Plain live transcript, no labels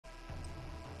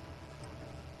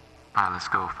Alright, let's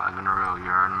go. 5 in a row. You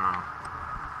already know.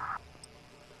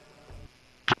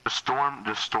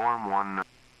 Just storm one.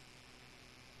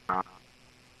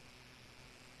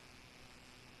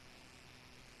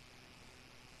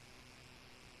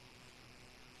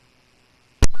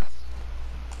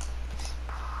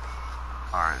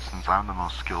 Alright, since I'm the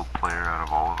most skilled player out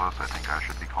of all of us, I think I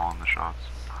should be calling the shots.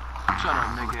 Shut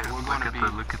up, nigga. We're going to be...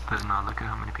 Look at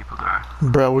how many people there are.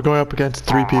 Bro, we're going up against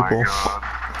 3 people.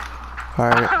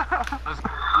 Alright.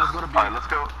 Let's go to B. Alright, let's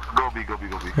go. Go B.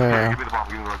 Yeah. Give me the bomb,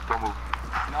 don't move.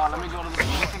 No, let me go to the... Let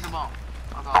me think about...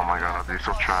 Oh my god, dude,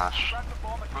 so trash.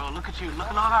 Bro, look at you. Look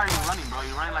how hard you're running, bro.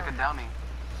 You're running like a downy.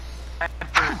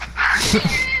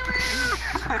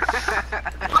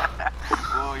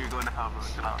 Whoa, you're going to hell, bro.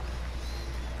 Chill out.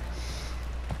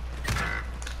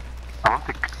 I don't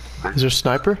think... Is there a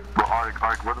sniper? Bro,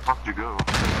 Arik, where the fuck did you go?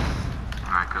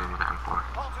 Alright, go with the M4.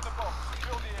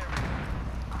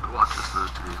 Watch us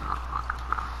lose to these motherfuckers,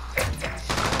 bro.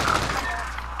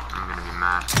 I'm gonna be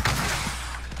mad.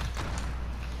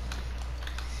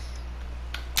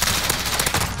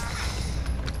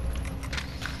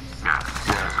 Yeah,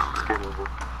 game over.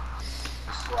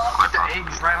 Get the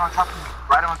eggs right on top of me.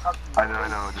 Right on top of me. I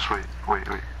know, just wait.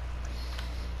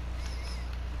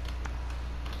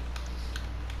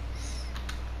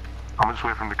 I'm just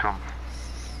waiting for him to come.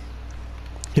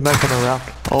 He might come around.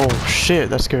 Oh shit,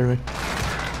 that scared me.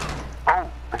 Oh,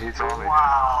 he's on me.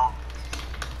 Wow.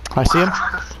 I see him.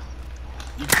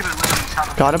 You could have literally shot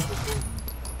him. Got him.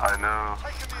 I know.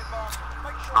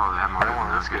 Oh, they have more I don't people want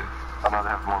to now. risk it. I'd rather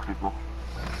have more people.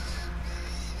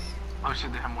 Oh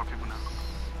shit, they have more people now.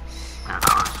 Yeah,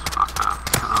 that was fucked up.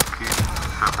 Low-key.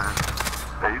 Felt bad.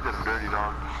 Hey, you did him dirty,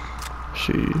 dog.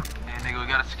 She. Hey, nigga, we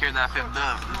gotta secure that 5th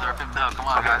dub. This is our 5th dub. Come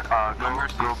on, Okay, guys. go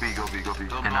mercy. B. Go B.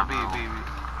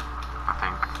 I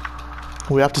think.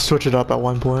 We have to switch it up at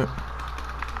one point.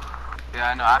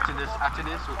 Yeah, I know. After this,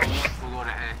 we'll go to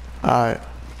A. Alright.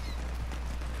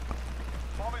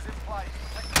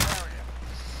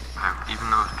 Even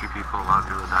though it's 2 people, a lot of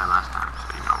people died last time, so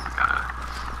you know we gotta.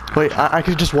 Wait, I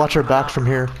could just watch our backs from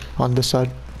here on this side.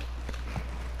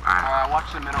 Alright,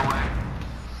 watch the middle way.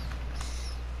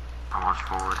 I'll watch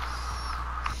forward.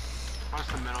 Watch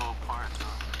the middle part, so.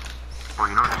 Well,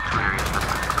 you know there's 2 areas that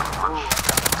don't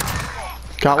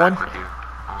watch. Got one?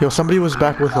 Yo, somebody was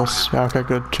back with us. Yeah, okay,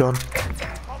 good. Chillin'.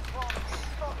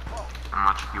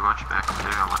 You watch back over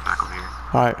there, I'll watch back over here.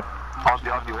 Alright.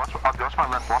 Ozzy, watch my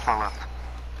left,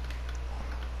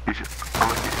 You should, I'll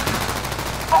let you.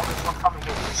 Oh, there's one coming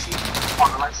here. You see? On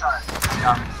the right side.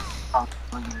 Yeah.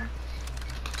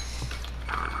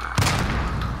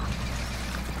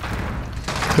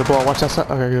 Good ball, watch that side.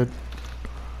 Okay, good.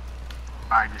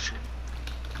 Alright, good shit.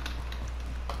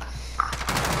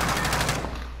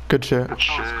 Good shit. Good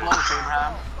shit. Oh, it's close,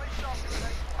 Abraham.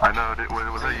 I know,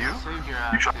 was that you? Saved your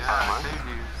ass. You shot yeah, time, right? saved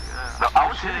you. Yeah. No, I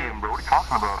was hitting him, bro. What are you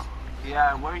talking about?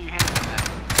 Yeah, where are you hitting him then?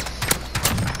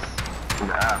 In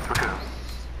the ass, look at him.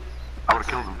 I would've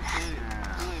killed him.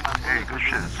 Hey, good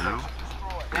shit, Zoo.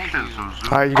 Good shit, Zoo.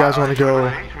 Alright, you guys wanna go?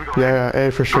 Yeah,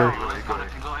 A for sure. Go ahead.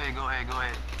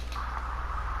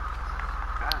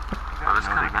 Oh, that's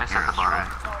kinda nice at the bar.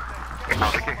 No,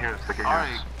 they can't hear us,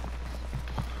 Alright.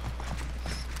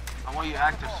 I want you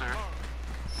active, sir.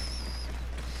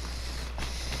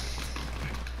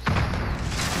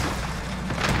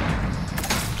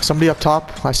 Somebody up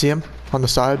top. I see him on the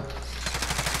side.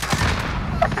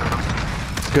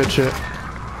 Good shit.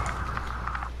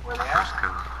 Let's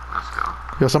go.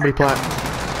 Yo, somebody plant. A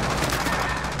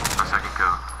second go.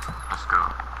 Let's go.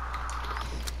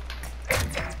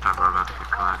 We're about to get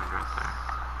collided right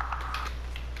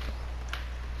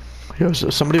there. Yo,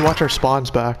 somebody watch our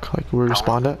spawns back. Like where we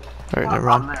spawned at. Alright, never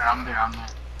mind. I'm there.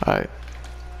 Alright.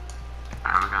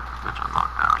 Alright, we got this bitch on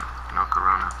lockdown. No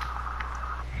corona.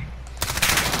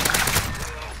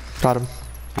 Got him.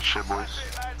 Good shit, boys.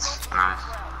 Nice.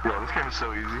 Yo, this game is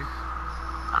so easy.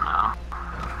 I know.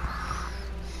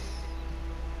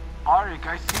 Arik,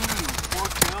 I see you. 4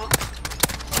 kills.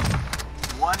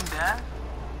 1 death.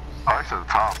 Arik's at the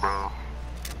top, bro.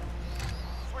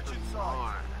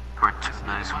 Lord. We're just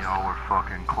nice. Y'all were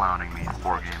fucking clowning me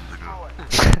 4 games ago.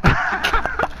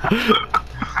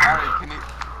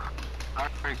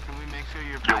 Arik, can we make sure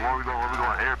you're Yo, playing? where we going?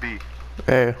 A or B?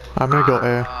 A. I'm gonna go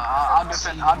A. I'll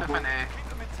defend A.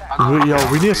 Yo,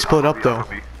 we need to split up though.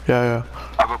 Yeah.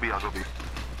 I'll go B. Don't throw any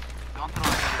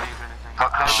grenades or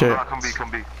anything. Shit. Come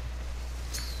B.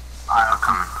 Alright, I'll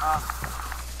come.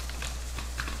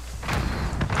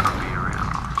 I'll be real.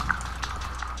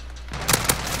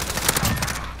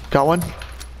 Got one.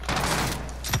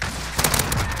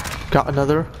 Got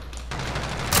another.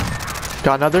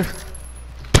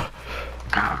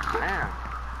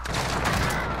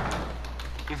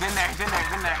 He's in there, he's in there,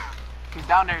 he's in there. He's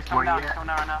down there, he's coming down, Where you he's coming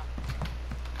down right now.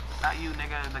 Not you,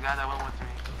 nigga, the guy that went with me.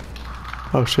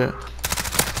 Oh shit.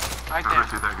 Right Whoever there.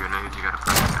 threw that grenade, you gotta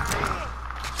put it down.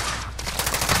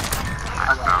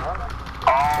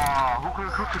 Who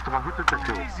took the one? Who took that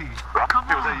kill? Easy.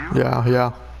 Rafi, was that you? Yeah.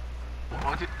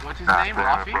 What's his name?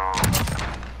 Rafi?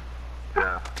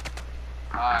 Yeah.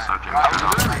 Alright. Sergeant. Rafi, I was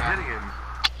literally hitting him.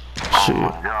 Shit. Oh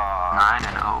my god.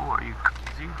 9-0? Are you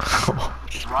crazy?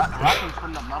 Rafi's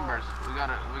putting up numbers. We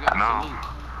gotta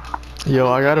salute.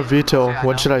 Yo, I got a veto.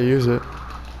 When should I use it?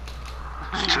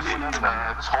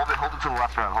 Just hold it to the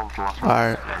left round. Hold it to the left round.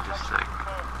 Alright. Yeah, just like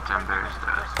Tim Bears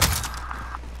does.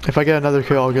 If I get another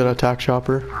kill, I'll get an attack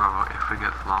chopper. Oh, if we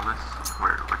get flawless,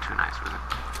 we're too nice with it.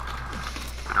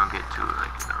 We don't get too,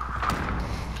 like, you know, fucking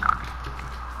cocky.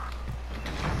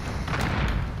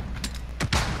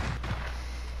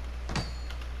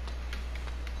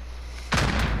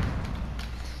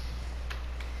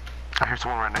 I hear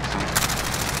someone right next to me.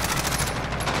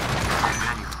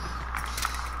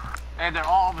 Hey, they're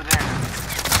all over there.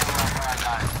 Where I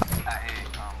died. At A.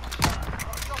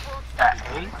 At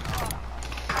A?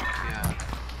 Yeah.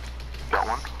 Got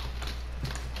one?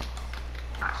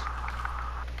 Nice.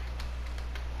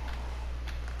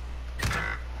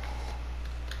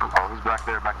 Oh, he's back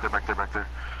there.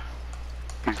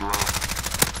 He's low.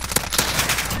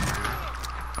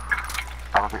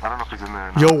 I don't know if he's in there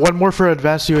or not. Yo, one more for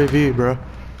advanced UAV, bro.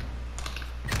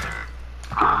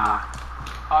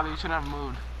 Holly, you shouldn't have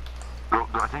moved.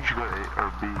 I think you should go A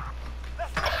or B.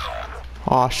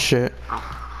 Aw, shit. Go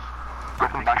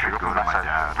from the backside,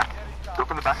 Go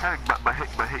from the backside, but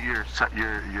hit your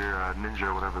ninja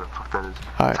or whatever the fuck that is.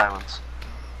 Alright. Silence.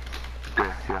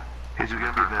 Yeah. He's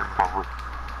gonna be there probably.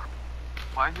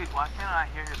 Why can't I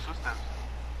hear his footsteps?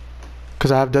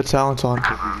 Cause I have dead silence on.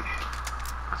 Could be.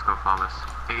 Let's go flawless.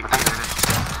 8 minutes.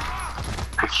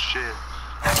 Good shit.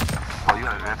 Oh, you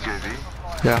got an advanced UAV?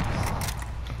 Yeah.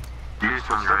 You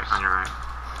just on your right.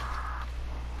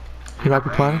 He might be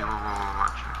playing.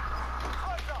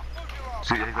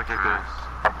 See, he's like there.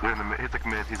 Up there in the mid.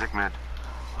 He's like mid.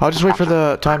 I'll just wait for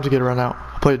the time to get run out.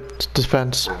 I'll play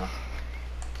defense. Yeah.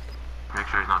 Make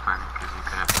sure he's not planning, because he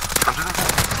could have.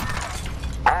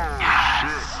 Oh, yes.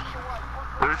 Shit.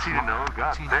 What is he to know?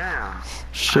 God damn.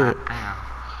 Shit. Damn.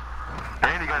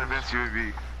 And he got advanced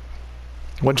UAV.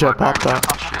 When should I pop that?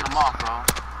 Stop picking them off, bro.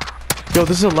 Yo,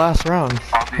 this is the last round.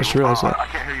 I just realized that. I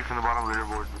can't hear you from the bottom of the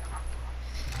leaderboard.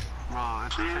 Bro,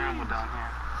 it's terrible down here.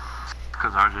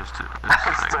 Because ours is too.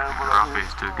 It's like,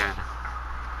 Rafi's too good.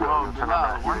 Bro,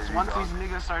 once these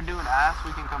niggas start doing ass,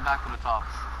 we can come back to the top.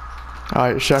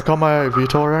 Alright, should I call my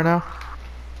VTOL right now?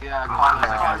 Yeah,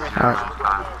 call everything.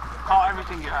 Alright. Call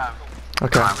everything you have.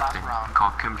 Okay. Last round.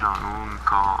 Call Kim Jong-un,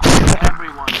 call...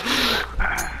 Everyone.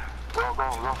 Go.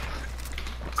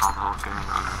 Call the whole gang.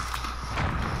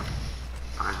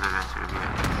 Where's the advanced UAV?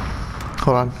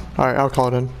 Hold on. Alright, I'll call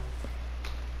it in.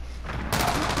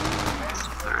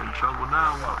 They're in trouble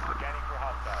now.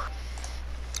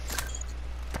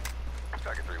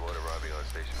 Second 3 water arriving on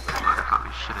station. They're probably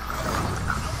shitting themselves.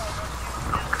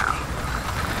 Okay.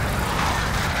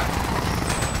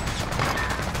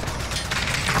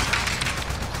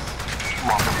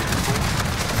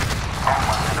 Oh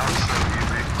my god, that was so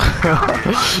easy.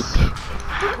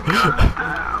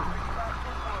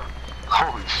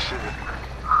 Holy shit.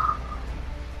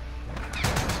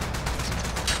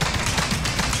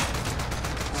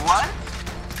 What?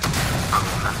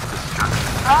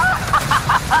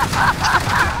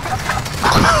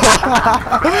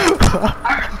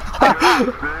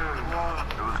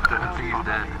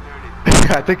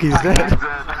 I think he's dead. Hey,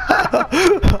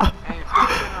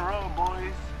 5 in a row,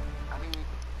 boys. I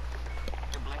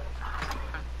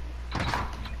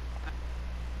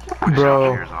think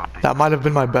Bro, that might have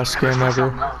been my best game ever.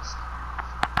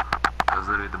 That was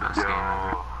literally the best game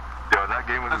ever. Yo, that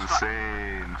game was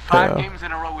insane. 5 Yeah. games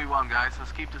in a row we won, guys.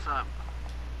 Let's keep this up.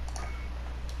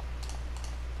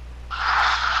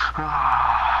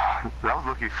 That was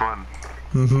looking fun.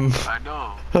 I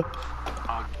know.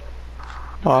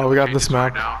 Oh, we got this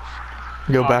right map.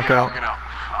 now. Go back out.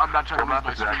 I'm not trying to lose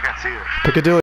my streak. I can't see it. Piccadilly.